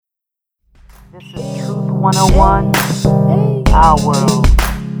This is Truth 101, our world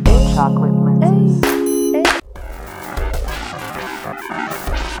of chocolate lenses.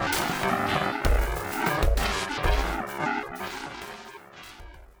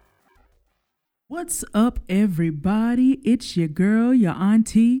 What's up, everybody? It's your girl, your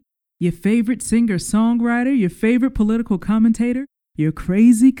auntie, your favorite singer-songwriter, your favorite political commentator, your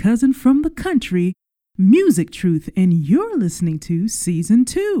crazy cousin from the country, Music Truth, and you're listening to Season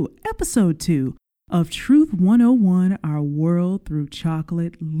 2, Episode 2 of Truth 101, Our World Through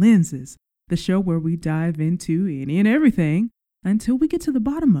Chocolate Lenses, the show where we dive into any and everything until we get to the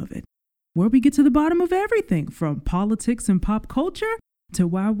bottom of it, where we get to the bottom of everything from politics and pop culture to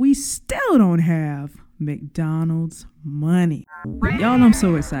why we still don't have McDonald's money. Y'all, I'm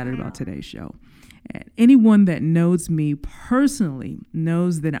so excited about today's show. And anyone that knows me personally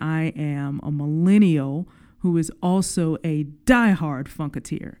knows that I am a millennial who is also a diehard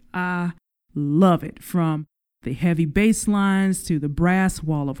funketeer. I love it, from the heavy bass lines to the brass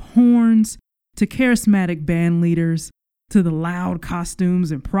wall of horns to charismatic band leaders to the loud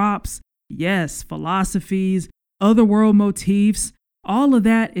costumes and props. Yes, philosophies, otherworld motifs. All of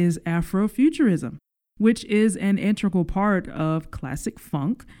that is Afrofuturism, which is an integral part of classic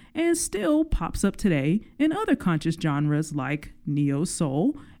funk and still pops up today in other conscious genres like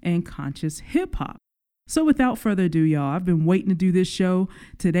neo-soul and conscious hip-hop. So without further ado, y'all, I've been waiting to do this show.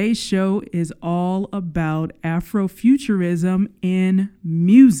 Today's show is all about Afrofuturism in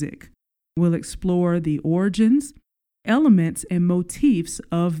music. We'll explore the origins, elements, and motifs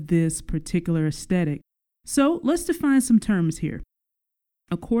of this particular aesthetic. So let's define some terms here.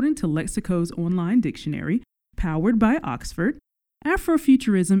 According to Lexico's online dictionary, powered by Oxford,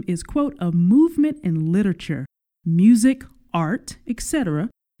 Afrofuturism is, quote, a movement in literature, music, art, etc.,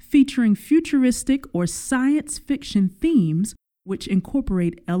 featuring futuristic or science fiction themes which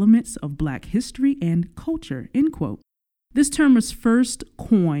incorporate elements of Black history and culture, end quote. This term was first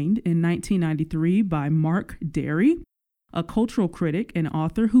coined in 1993 by Mark Derry, a cultural critic and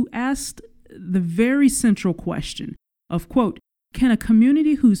author who asked the very central question of, quote, can a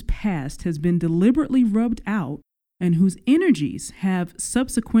community whose past has been deliberately rubbed out and whose energies have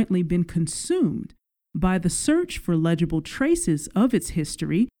subsequently been consumed by the search for legible traces of its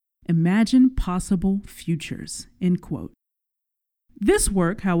history imagine possible futures, end quote. This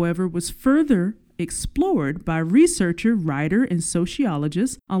work, however, was further explored by researcher, writer, and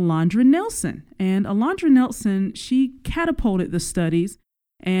sociologist Alondra Nelson. And Alondra Nelson, she catapulted the studies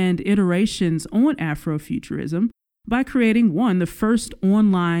and iterations on Afrofuturism by creating, the first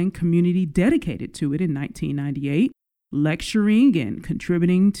online community dedicated to it in 1998, lecturing and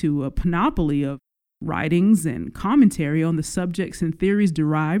contributing to a panoply of writings and commentary on the subjects and theories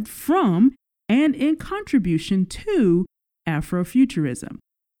derived from and in contribution to Afrofuturism.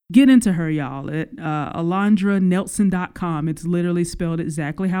 Get into her, y'all, at alondranelson.com. It's literally spelled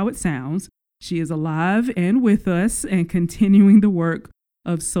exactly how it sounds. She is alive and with us and continuing the work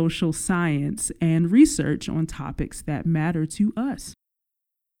of social science and research on topics that matter to us.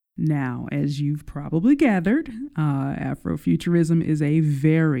 Now, as you've probably gathered, Afrofuturism is a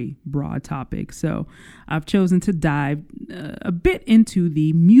very broad topic, so I've chosen to dive a bit into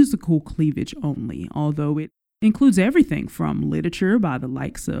the musical cleavage only, although it includes everything from literature by the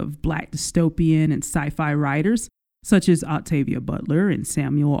likes of Black dystopian and sci-fi writers, such as Octavia Butler and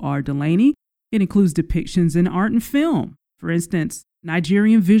Samuel R. Delany. It includes depictions in art and film. For instance,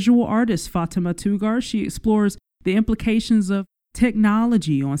 Nigerian visual artist Fatima Tugar, she explores the implications of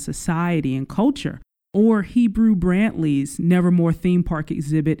technology on society and culture. Or Hebrew Brantley's Nevermore theme park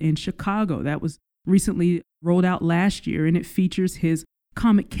exhibit in Chicago that was recently rolled out last year, and it features his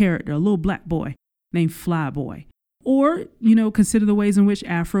comic character, a little black boy named Flyboy. Or, consider the ways in which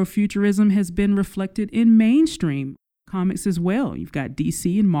Afrofuturism has been reflected in mainstream comics as well. You've got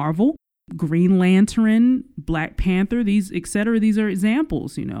DC and Marvel, Green Lantern, Black Panther, these, etc. These are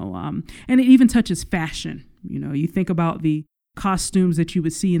examples, and it even touches fashion. You think about the costumes that you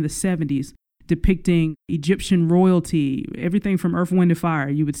would see in the 70s depicting Egyptian royalty, everything from Earth, Wind, and Fire.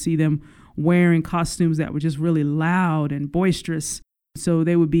 You would see them wearing costumes that were just really loud and boisterous. So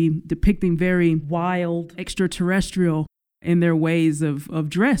they would be depicting very wild, extraterrestrial in their ways of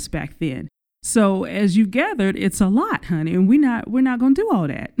dress back then. So as you've gathered, it's a lot, honey, and we're not going to do all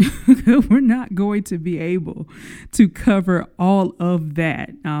that. We're not going to be able to cover all of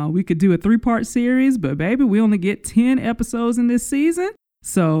that. We could do a 3-part series, but baby, we only get 10 episodes in this season.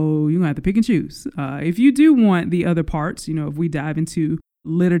 So you're going to have to pick and choose. If you do want the other parts, if we dive into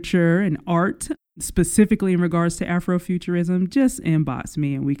literature and art, specifically in regards to Afrofuturism, just inbox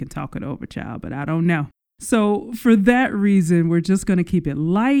me and we can talk it over, child. But I don't know. So for that reason, we're just going to keep it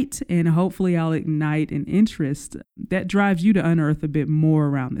light, and hopefully I'll ignite an interest that drives you to unearth a bit more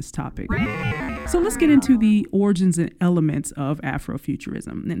around this topic. So let's get into the origins and elements of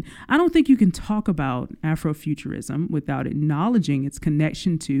Afrofuturism. And I don't think you can talk about Afrofuturism without acknowledging its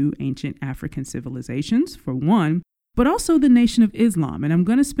connection to ancient African civilizations, for one, but also the Nation of Islam. And I'm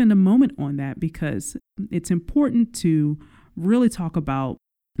going to spend a moment on that because it's important to really talk about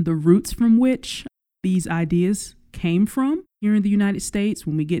the roots from which these ideas came from here in the United States.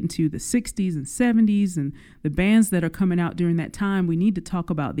 When we get into the 60s and 70s and the bands that are coming out during that time, we need to talk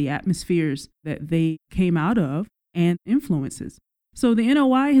about the atmospheres that they came out of and influences. So the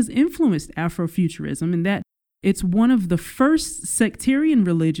NOI has influenced Afrofuturism in that it's one of the first sectarian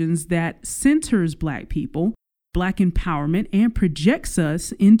religions that centers Black people, Black empowerment, and projects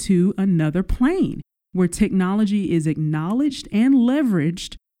us into another plane where technology is acknowledged and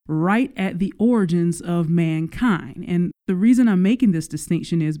leveraged right at the origins of mankind. And the reason I'm making this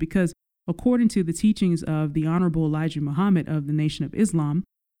distinction is because, according to the teachings of the Honorable Elijah Muhammad of the Nation of Islam,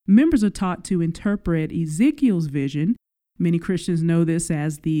 members are taught to interpret Ezekiel's vision. Many Christians know this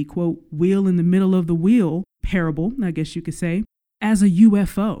as the, quote, wheel in the middle of the wheel parable, I guess you could say, as a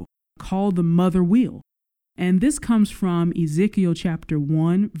UFO called the mother wheel. And this comes from Ezekiel chapter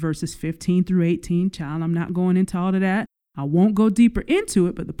 1, verses 15 through 18. Child, I'm not going into all of that. I won't go deeper into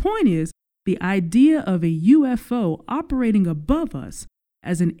it, but the point is the idea of a UFO operating above us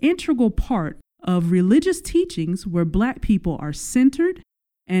as an integral part of religious teachings where Black people are centered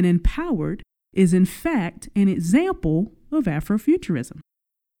and empowered is in fact an example of Afrofuturism.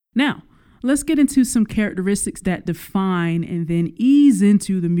 Now, let's get into some characteristics that define and then ease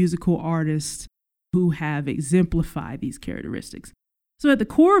into the musical artists who have exemplified these characteristics. So at the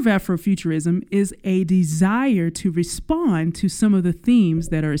core of Afrofuturism is a desire to respond to some of the themes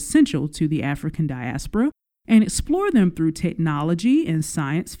that are essential to the African diaspora and explore them through technology and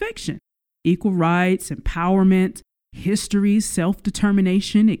science fiction, equal rights, empowerment, history,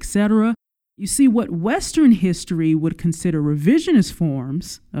 self-determination, etc. You see, what Western history would consider revisionist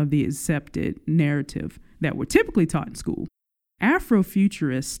forms of the accepted narrative that were typically taught in school,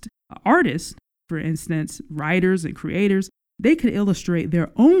 Afrofuturist artists, for instance, writers and creators, they could illustrate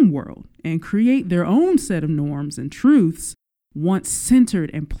their own world and create their own set of norms and truths once centered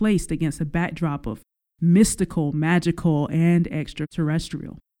and placed against a backdrop of mystical, magical, and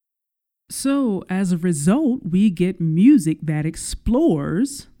extraterrestrial. So as a result, we get music that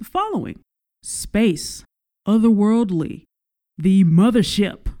explores the following: space, otherworldly, the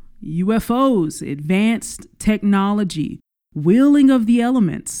mothership, UFOs, advanced technology, wielding of the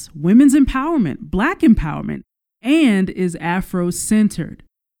elements, women's empowerment, Black empowerment, and is Afro-centered.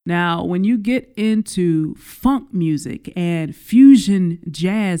 Now, when you get into funk music and fusion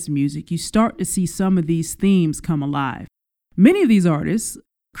jazz music, you start to see some of these themes come alive. Many of these artists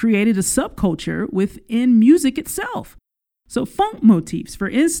created a subculture within music itself. So funk motifs, for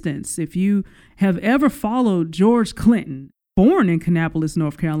instance, if you have ever followed George Clinton, born in Kannapolis,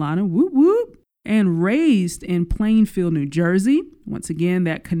 North Carolina, whoop whoop, and raised in Plainfield, New Jersey, once again,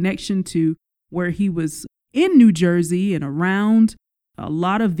 that connection to where he was in New Jersey and around a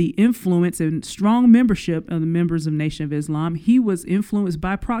lot of the influence and strong membership of the members of Nation of Islam, he was influenced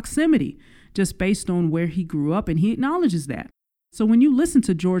by proximity just based on where he grew up, and he acknowledges that. So when you listen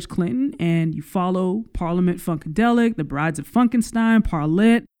to George Clinton and you follow Parliament Funkadelic, the Brides of Funkenstein,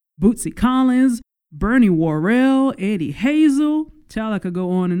 Parlette, Bootsy Collins, Bernie Worrell, Eddie Hazel, child, I could go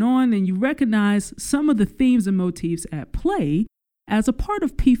on, and you recognize some of the themes and motifs at play as a part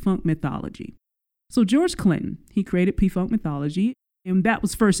of P-Funk mythology. So George Clinton, he created P-Funk mythology, and that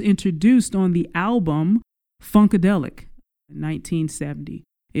was first introduced on the album Funkadelic in 1970.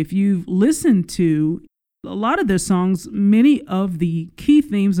 If you've listened to a lot of their songs, many of the key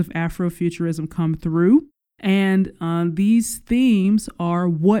themes of Afrofuturism come through, and these themes are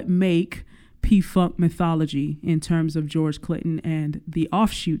what make P-Funk mythology in terms of George Clinton and the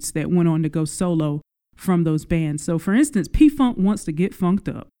offshoots that went on to go solo from those bands. So for instance, P-Funk Wants to Get Funked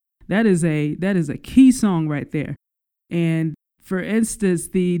Up. That is a key song right there. And for instance,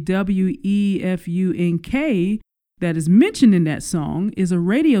 the WEFUNK that is mentioned in that song is a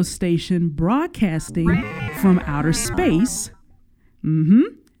radio station broadcasting from outer space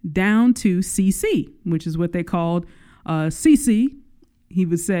down to CC, which is what they called CC. He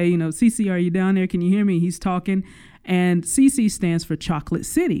would say, CC, are you down there? Can you hear me? He's talking. And CC stands for Chocolate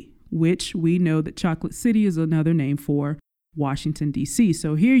City, which we know that Chocolate City is another name for Washington, D.C.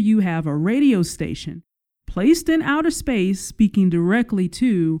 So here you have a radio station placed in outer space speaking directly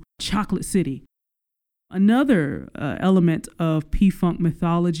to Chocolate City. Another element of P-Funk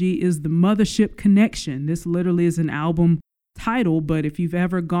mythology is the Mothership Connection. This literally is an album title, but if you've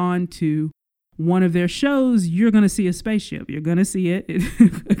ever gone to one of their shows, you're going to see a spaceship. You're going to see it.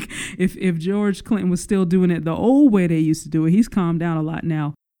 If George Clinton was still doing it the old way they used to do it, he's calmed down a lot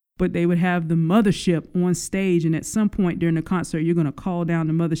now. But they would have the mothership on stage, and at some point during the concert, you're going to call down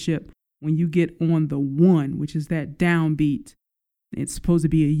the mothership when you get on the one, which is that downbeat. It's supposed to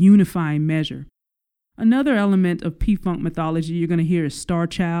be a unifying measure. Another element of P-Funk mythology you're going to hear is Star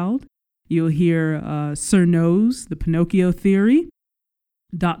Child. You'll hear Sir Nose, the Pinocchio Theory,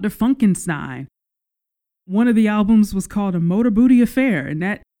 Dr. Funkenstein. One of the albums was called A Motor Booty Affair, and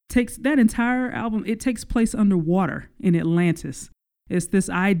that entire album, it takes place underwater in Atlantis. It's this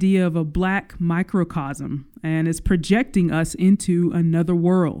idea of a black microcosm, and it's projecting us into another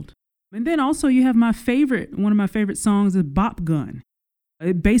world. And then also you have one of my favorite songs is Bop Gun.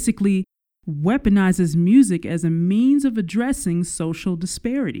 It basically weaponizes music as a means of addressing social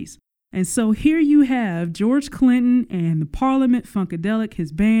disparities. And so here you have George Clinton and the Parliament Funkadelic,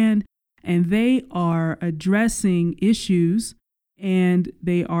 his band, and they are addressing issues and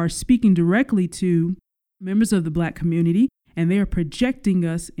they are speaking directly to members of the black community, and they are projecting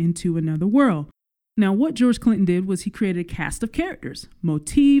us into another world. Now, what George Clinton did was he created a cast of characters,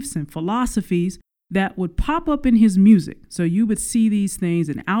 motifs, and philosophies that would pop up in his music. So you would see these things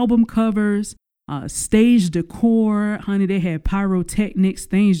in album covers, stage decor. Honey, they had pyrotechnics,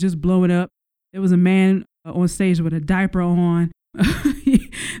 things just blowing up. There was a man on stage with a diaper on.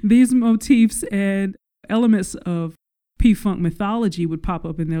 These motifs and elements of P-Funk mythology would pop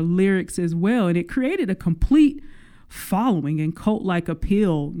up in their lyrics as well. And it created a complete following and cult-like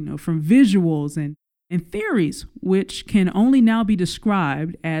appeal, from visuals and theories, which can only now be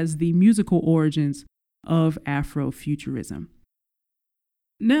described as the musical origins of Afrofuturism.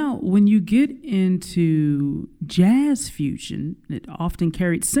 Now, when you get into jazz fusion, it often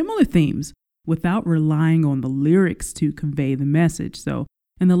carried similar themes without relying on the lyrics to convey the message. So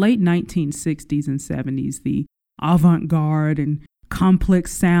in the late 1960s and 70s, the avant-garde and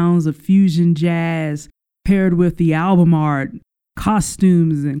complex sounds of fusion jazz paired with the album art,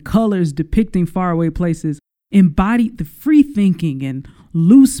 costumes, and colors depicting faraway places embodied the free thinking and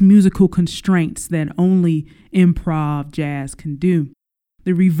loose musical constraints that only improv jazz can do.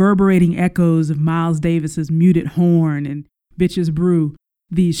 The reverberating echoes of Miles Davis's muted horn and Bitches Brew,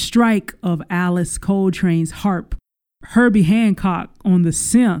 the strike of Alice Coltrane's harp, Herbie Hancock on the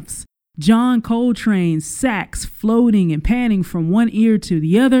synths, John Coltrane's sax floating and panning from one ear to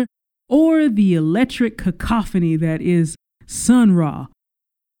the other, or the electric cacophony that is Sun Ra.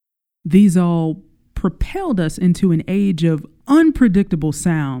 These all propelled us into an age of unpredictable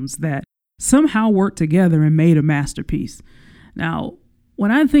sounds that somehow worked together and made a masterpiece. Now,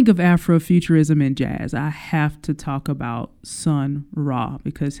 when I think of Afrofuturism and jazz, I have to talk about Sun Ra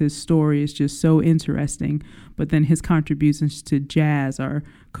because his story is just so interesting, but then his contributions to jazz are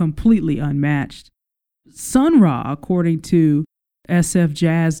completely unmatched. Sun Ra, according to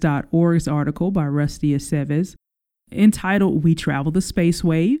sfjazz.org's article by Rusty Aceves, entitled We Travel the Space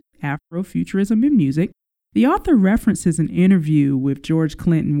Wave, Afrofuturism in Music, the author references an interview with George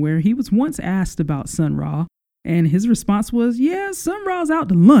Clinton where he was once asked about Sun Ra, and his response was, yeah, Sun Ra's out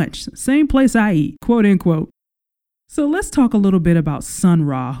to lunch, same place I eat, quote unquote. So let's talk a little bit about Sun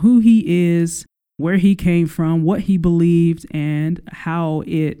Ra, who he is, where he came from, what he believed, and how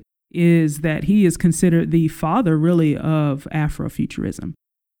it is that he is considered the father, really, of Afrofuturism.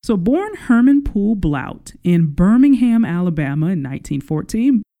 So born Herman Poole Blout in Birmingham, Alabama in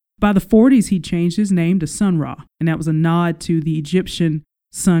 1914, by the 40s he changed his name to Sun Ra, and that was a nod to the Egyptian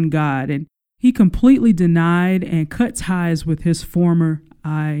sun god. And he completely denied and cut ties with his former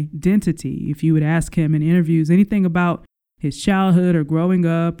identity. If you would ask him in interviews anything about his childhood or growing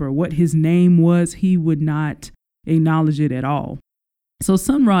up or what his name was, he would not acknowledge it at all. So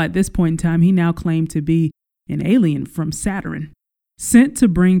Sun Ra, at this point in time, he now claimed to be an alien from Saturn, sent to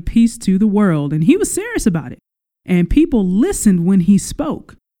bring peace to the world, and he was serious about it. And people listened when he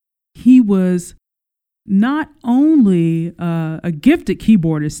spoke. He was not only a gifted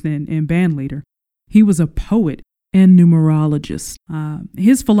keyboardist and band leader, he was a poet and numerologist.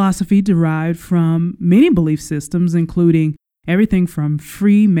 His philosophy derived from many belief systems, including everything from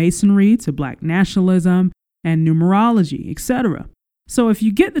Freemasonry to Black nationalism and numerology, etc. So if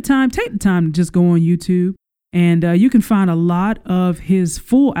you get the time, take the time to just go on YouTube, and you can find a lot of his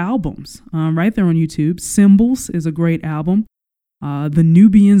full albums right there on YouTube. Symbols is a great album. The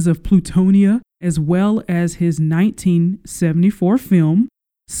Nubians of Plutonia, as well as his 1974 film,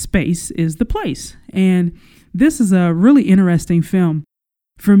 Space is the Place. And this is a really interesting film.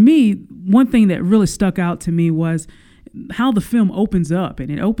 For me, one thing that really stuck out to me was how the film opens up. And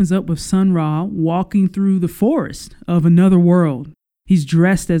it opens up with Sun Ra walking through the forest of another world. He's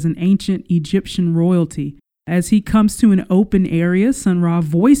dressed as an ancient Egyptian royalty. As he comes to an open area, Sun Ra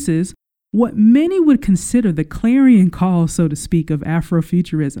voices what many would consider the clarion call, so to speak, of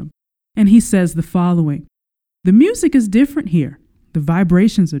Afrofuturism. And he says the following: "The music is different here. The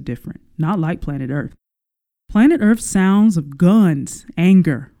vibrations are different, not like planet Earth. Planet Earth sounds of guns,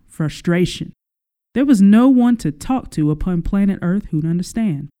 anger, frustration. There was no one to talk to upon planet Earth who'd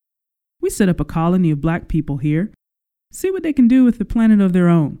understand. We set up a colony of black people here. See what they can do with the planet of their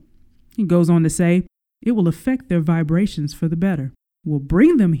own." He goes on to say, "It will affect their vibrations for the better. We'll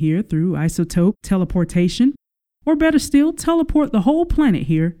bring them here through isotope teleportation, or better still, teleport the whole planet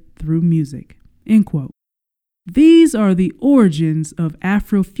here through music." End quote. These are the origins of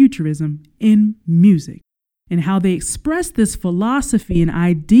Afrofuturism in music, and how they express this philosophy and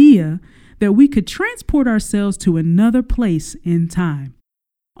idea that we could transport ourselves to another place in time,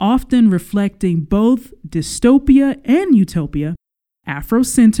 often reflecting both dystopia and utopia,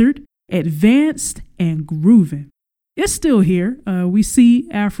 Afro-centered, advanced, and grooving. It's still here. We see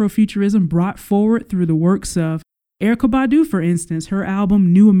Afrofuturism brought forward through the works of Erykah Badu, for instance, her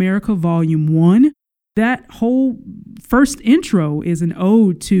album New America Volume 1. That whole first intro is an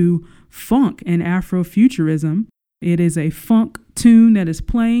ode to funk and Afrofuturism. It is a funk tune that is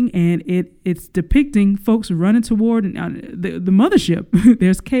playing, and it's depicting folks running toward the mothership.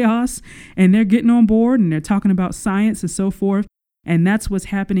 There's chaos, and they're getting on board, and they're talking about science and so forth. And that's what's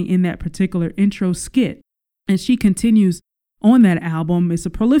happening in that particular intro skit. And she continues on that album. It's a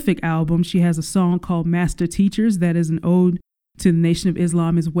prolific album. She has a song called Master Teachers that is an ode to the Nation of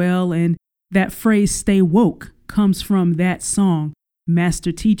Islam as well. And that phrase, "stay woke," comes from that song,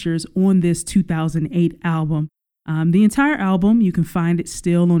 Master Teachers, on this 2008 album. The entire album, you can find it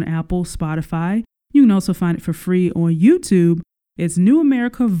still on Apple, Spotify. You can also find it for free on YouTube. It's New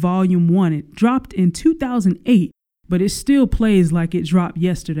America Volume 1. It dropped in 2008, but it still plays like it dropped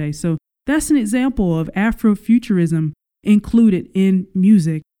yesterday. So that's an example of Afrofuturism included in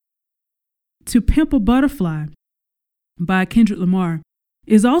music. To Pimp a Butterfly by Kendrick Lamar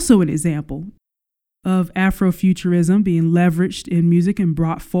is also an example of Afrofuturism being leveraged in music and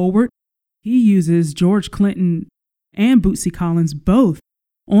brought forward. He uses George Clinton and Bootsy Collins both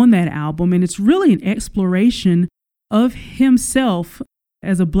on that album, and it's really an exploration of himself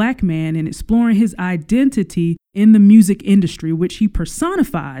as a black man and exploring his identity in the music industry, which he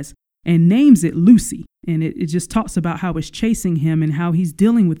personifies and names it Lucy. And it just talks about how it's chasing him and how he's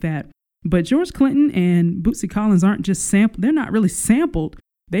dealing with that. But George Clinton and Bootsy Collins aren't just sampled. They're not really sampled.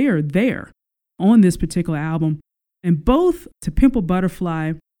 They are there on this particular album. And both To Pimp a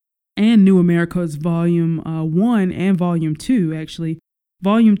Butterfly and New America's Volume 1 and Volume 2, actually.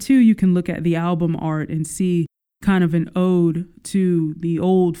 Volume 2, you can look at the album art and see kind of an ode to the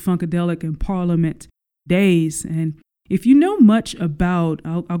old Funkadelic and Parliament days. And if you know much about,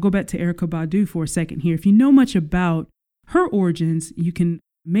 I'll go back to Erykah Badu for a second here. If you know much about her origins, you can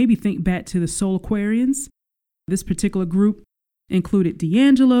maybe think back to the Soulquarians. This particular group included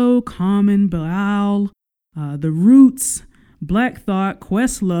D'Angelo, Common, Bilal, The Roots, Black Thought,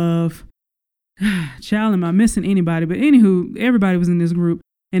 Questlove. Child, am I missing anybody? But anywho, everybody was in this group,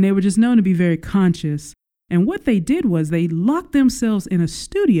 and they were just known to be very conscious. And what they did was they locked themselves in a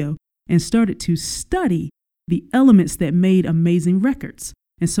studio and started to study the elements that made amazing records.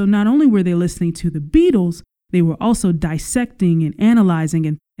 And so not only were they listening to the Beatles, they were also dissecting and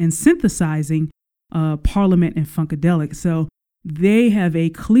analyzing and synthesizing Parliament and Funkadelic. So they have a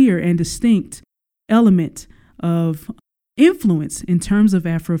clear and distinct element of influence in terms of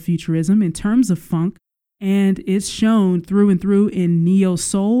Afrofuturism, in terms of funk, and it's shown through and through in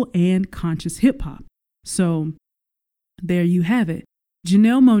neo-soul and conscious hip-hop. So there you have it.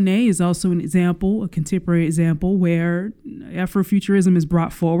 Janelle Monáe is also an example, a contemporary example, where Afrofuturism is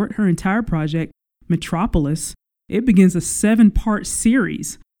brought forward. Her entire project, Metropolis, it begins a 7-part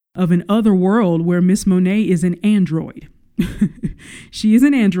series of an other world where Miss Monáe is an android. She is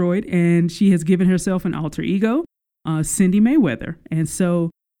an android, and she has given herself an alter ego, Cindy Mayweather. And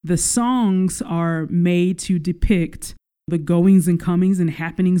so the songs are made to depict the goings and comings and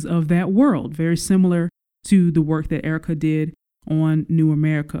happenings of that world, very similar to the work that Erykah did on New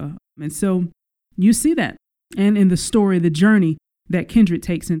America. And so you see that. And in the story, the journey that Kendrick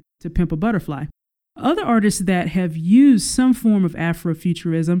takes in To Pimp a Butterfly. Other artists that have used some form of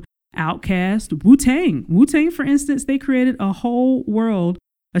Afrofuturism, Outkast, Wu-Tang. Wu-Tang, for instance, they created a whole world,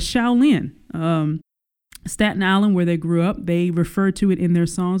 a Shaolin. Staten Island, where they grew up, they refer to it in their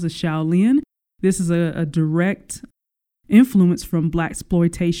songs as Shaolin. This is a direct influence from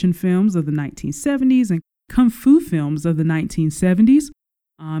blaxploitation films of the 1970s and kung fu films of the 1970s.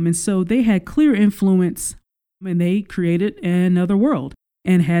 And so they had clear influence, and they created another world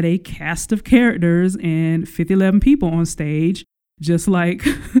and had a cast of characters and 5011 people on stage, just like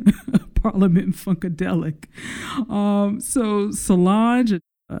Parliament Funkadelic. So Solange,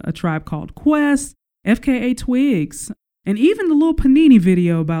 a Tribe Called Quest, FKA Twigs, and even the little Panini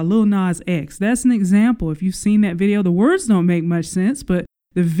video by Lil Nas X. That's an example. If you've seen that video, the words don't make much sense, but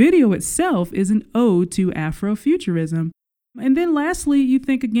the video itself is an ode to Afrofuturism. And then lastly, you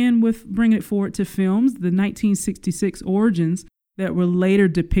think again with bringing it forward to films, the 1966 origins that were later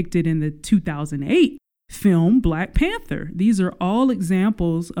depicted in the 2008 film Black Panther. These are all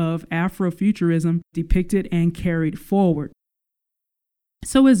examples of Afrofuturism depicted and carried forward.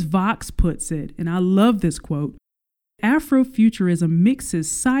 So as Vox puts it, and I love this quote, Afrofuturism mixes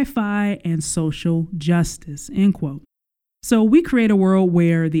sci-fi and social justice, end quote. So we create a world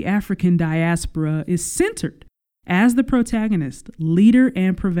where the African diaspora is centered as the protagonist, leader,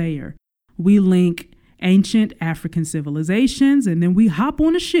 and purveyor. We link ancient African civilizations, and then we hop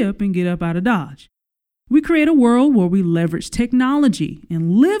on a ship and get up out of Dodge. We create a world where we leverage technology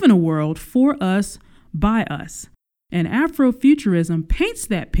and live in a world for us, by us. And Afrofuturism paints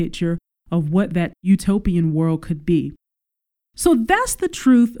that picture of what that utopian world could be. So that's the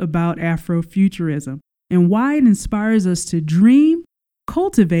truth about Afrofuturism and why it inspires us to dream,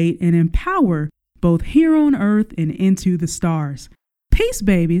 cultivate, and empower both here on Earth and into the stars. Peace,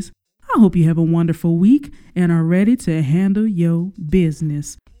 babies. I hope you have a wonderful week and are ready to handle your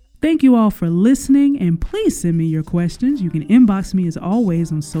business. Thank you all for listening, and please send me your questions. You can inbox me as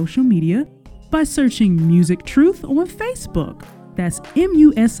always on social media by searching Music Truth on Facebook. That's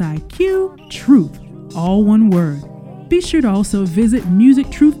MUSIQ Truth, all one word. Be sure to also visit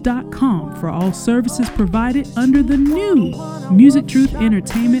musictruth.com for all services provided under the new Music Truth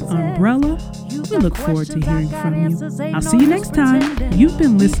Entertainment umbrella. We look forward to hearing from you. I'll see you next time. You've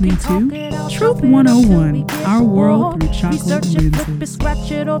been listening to Truth 101, Our World Through Chocolate Lenses.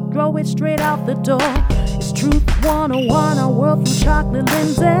 Scratch it or throw it straight out the door. It's Truth 101, Our World Through Chocolate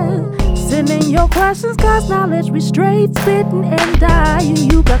Lenses. Send in your questions, cause knowledge we straight spitting and die.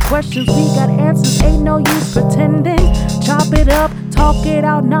 You got questions, we got answers, ain't no use pretending. Chop it up, talk it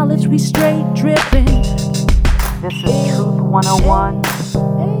out, knowledge we straight dripping. This is Truth 101,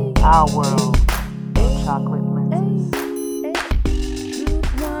 Our World, Chocolate